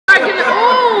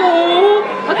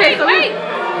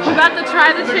You got to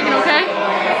try the chicken, okay?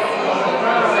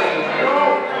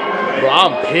 Bro,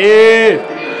 I'm pissed.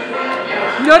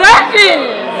 Yo, that shit!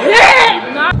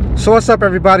 Yeah! So what's up,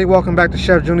 everybody? Welcome back to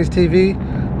Chef Junie's TV.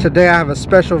 Today I have a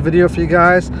special video for you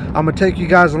guys. I'm gonna take you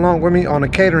guys along with me on a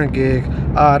catering gig.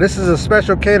 This is a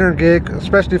special catering gig,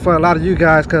 especially for a lot of you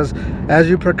guys, because as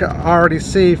you already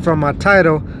see from my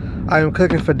title, I am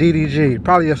cooking for DDG,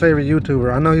 probably your favorite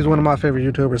YouTuber. I know he's one of my favorite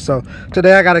YouTubers. So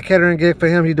today I got a catering gig for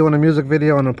him. He's doing a music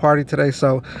video and a party today.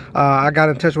 So I got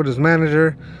in touch with his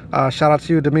manager. Shout out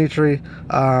to you, Dimitri.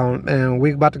 And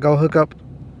we about to go hook up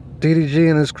DDG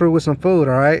and his crew with some food.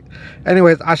 All right,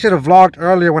 anyways, I should have vlogged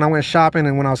earlier when I went shopping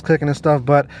and when I was cooking and stuff,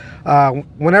 but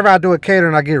whenever I do a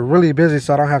catering I get really busy,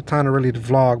 so I don't have time to really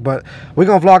vlog. But we're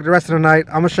gonna vlog the rest of the night.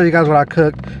 I'm gonna show you guys what I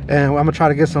cooked, and I'm gonna try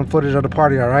to get some footage of the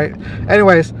party. All right,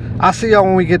 anyways, I'll see y'all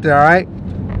when we get there. All right,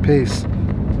 peace.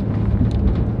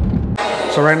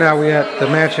 So right now we at the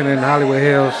mansion in Hollywood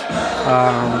Hills,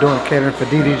 doing catering for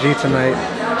DDG tonight.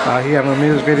 He having a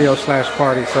music video /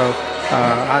 party, so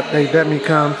they let me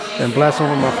come and bless them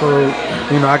with my food.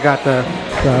 You know, I got the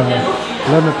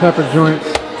lemon pepper joints,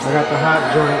 I got the hot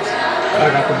joints, I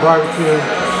got the barbecue,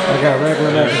 I got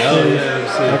regular mac and cheese,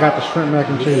 I got the shrimp mac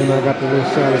and cheese, and I got the little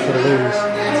salad for the ladies.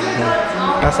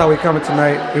 That's how we coming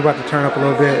tonight. We about to turn up a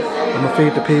little bit. I'm gonna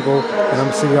feed the people, and I'm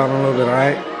gonna see y'all in a little bit. All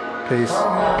right, peace.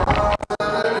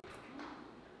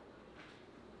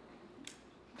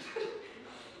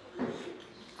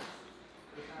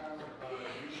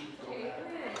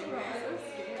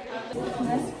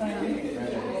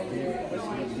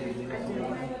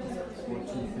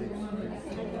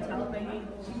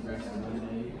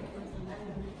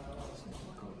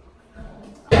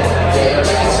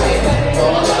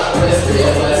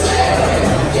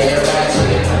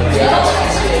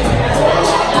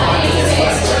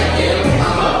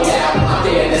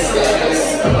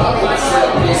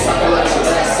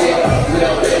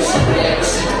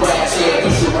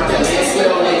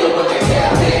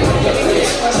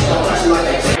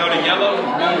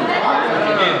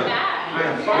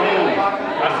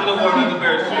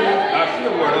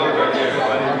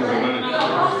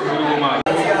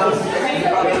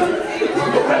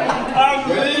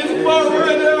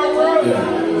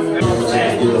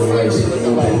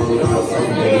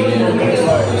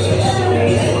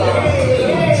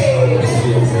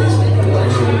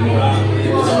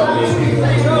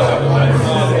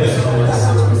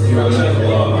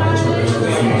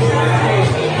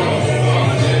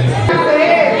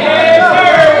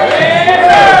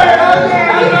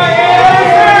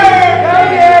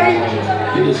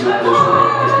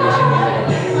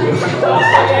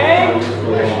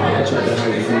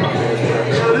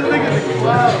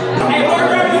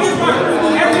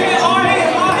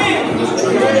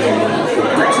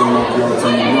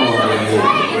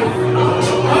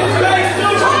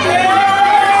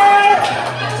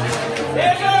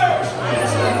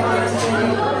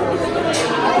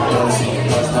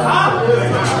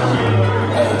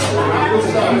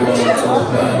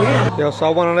 Yo, so I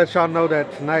want to let y'all know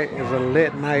that tonight is a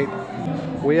lit night.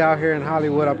 We out here in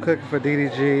Hollywood. I'm cooking for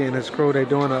DDG and his crew. They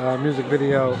doing a music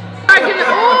video. Ooh.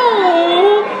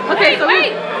 Okay, so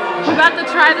wait. You got to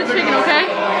try the chicken, okay?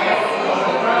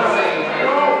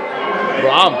 Bro,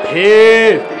 I'm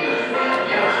pissed.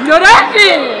 Yo, that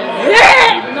shit!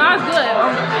 Yeah! No, it's good.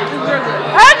 It's real good.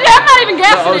 Actually, I'm not even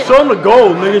guessing it. Show him the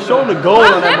gold, nigga. Show him the gold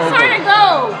on that moment. Let's turn it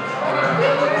gold.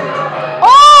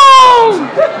 Oh!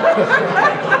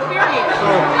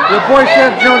 Your boy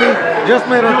Chef Junie just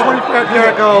made him 24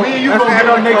 karat gold.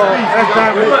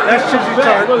 That's chicken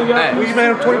tart. We made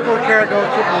him 24 karat gold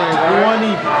chicken wings. We want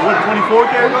these, what, 24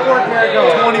 karat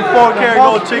gold? 24 karat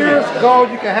gold chicken. Gold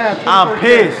you can have. I'm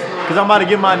pissed, because I'm about to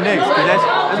get my next, because that's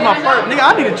my first. Nigga,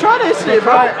 I need to try that shit,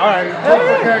 bro. Alright,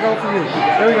 24 karat gold for you.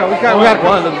 There we go. We got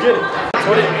one. Let's get it.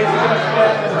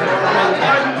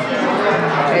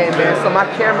 Hey man, so my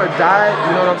camera died,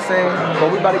 you know what I'm saying?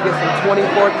 But we about to get some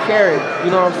 24 karat,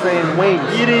 you know what I'm saying, wings.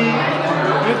 Get it.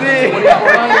 You did. 24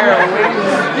 karat wings.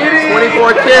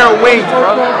 24 karat wings,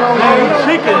 bro.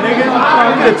 Chicken, nigga.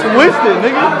 Get it twisted,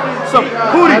 nigga. Some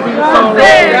booty. Some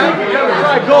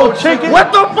gold chicken.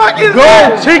 What the fuck is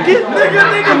gold chicken?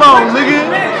 Nigga. Come on,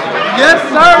 nigga. Yes,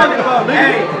 sir.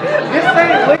 Hey, this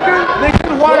ain't liquor.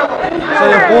 Nigga, water. So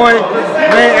your boy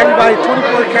made everybody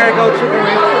 24 karat gold chicken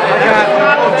wings. I got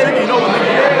chicken, you know what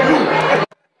nigga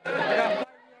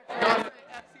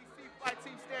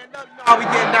How we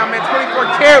getting down, man? 24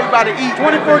 karat, we about to eat.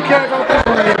 24 karat gold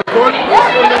chicken wings.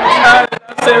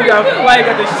 Say we got flag,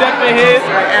 got the chef in here.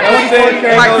 I'm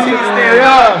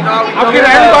getting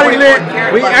everybody lit.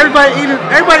 Everybody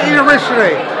eating rich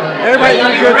today. Everybody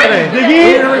eating good today. We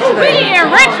eating rich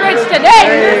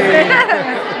today.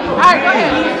 Alright, go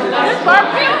ahead. This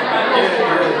barbecue?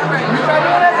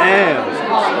 Damn.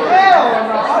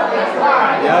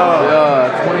 Yo,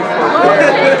 24.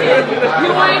 You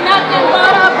ain't nothing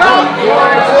but a broke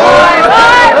boy.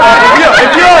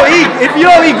 If you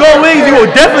don't eat gold wings, you are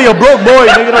definitely a broke boy,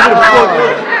 nigga. Don't get a fuck.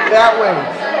 That way.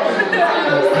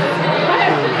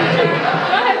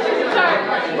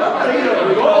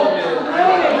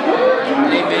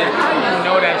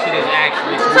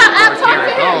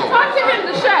 Talk to him,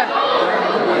 the chef.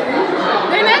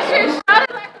 Then that shit shot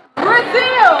it like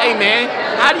Brazil. Hey man,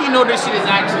 how do you know this shit is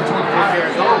actually 24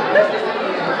 karat gold?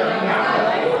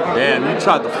 Damn, you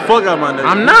tried the fuck out of my nigga.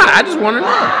 I'm not. I just want to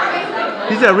know.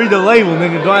 He said, read the label,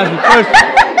 nigga. Don't ask me questions.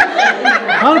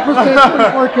 100%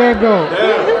 24 karat gold.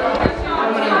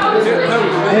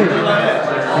 Hey,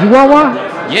 you want one?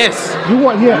 Yes. You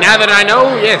want? Yeah. Now that I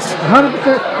know, yes. 100%.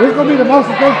 This is gonna be the most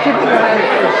expensive chicken.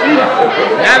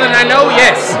 Now that I know,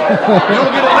 yes. You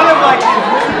don't get a live like this.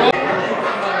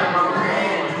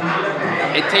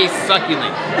 It tastes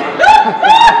succulent.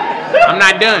 I'm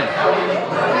not done.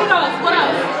 What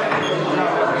else?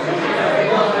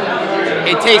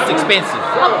 It tastes expensive.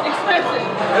 Oh, expensive.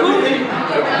 And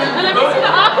let me see the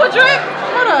aqua drip.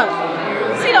 Hold up.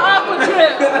 See the aqua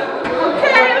drip.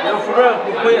 Okay. For real,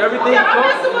 put everything. Yeah, I'm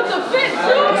messing with the fit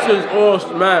too. This is all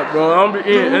smack, bro. I don't be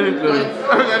eating anything.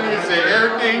 That nigga say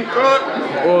everything cooked.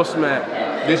 All smack.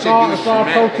 This It's all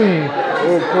protein.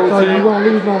 All So protein. you won't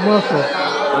lose no muscle.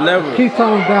 Never.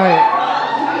 Ketone diet.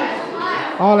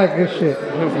 All that good shit.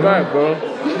 It's fat, bro. I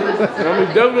mean,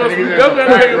 definitely gotta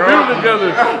make a build together.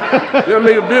 You gotta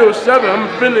make a build with 7. I'm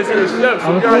gonna finish in 7. So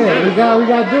I'm saying, we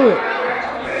gotta do it.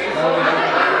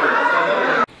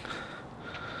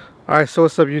 Alright, so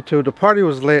what's up YouTube? The party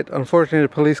was lit. Unfortunately, the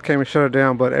police came and shut it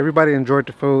down, but everybody enjoyed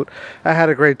the food. I had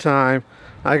a great time.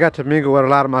 I got to mingle with a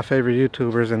lot of my favorite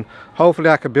YouTubers, and hopefully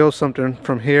I could build something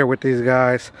from here with these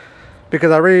guys,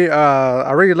 because I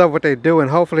really love what they do,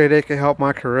 and hopefully they can help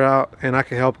my career out and I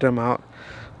can help them out.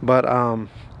 But I'll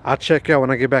check you out when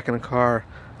I get back in the car.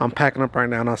 I'm packing up right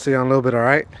now, and I'll see you in a little bit.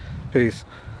 Alright, peace.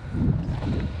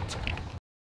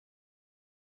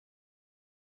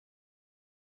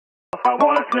 I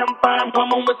want a slim fine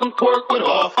woman with some twerk with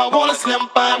off. I want a slim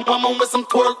fine woman with some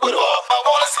twerk with off. I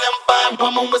want a slim fine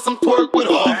woman with some twerk with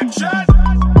off.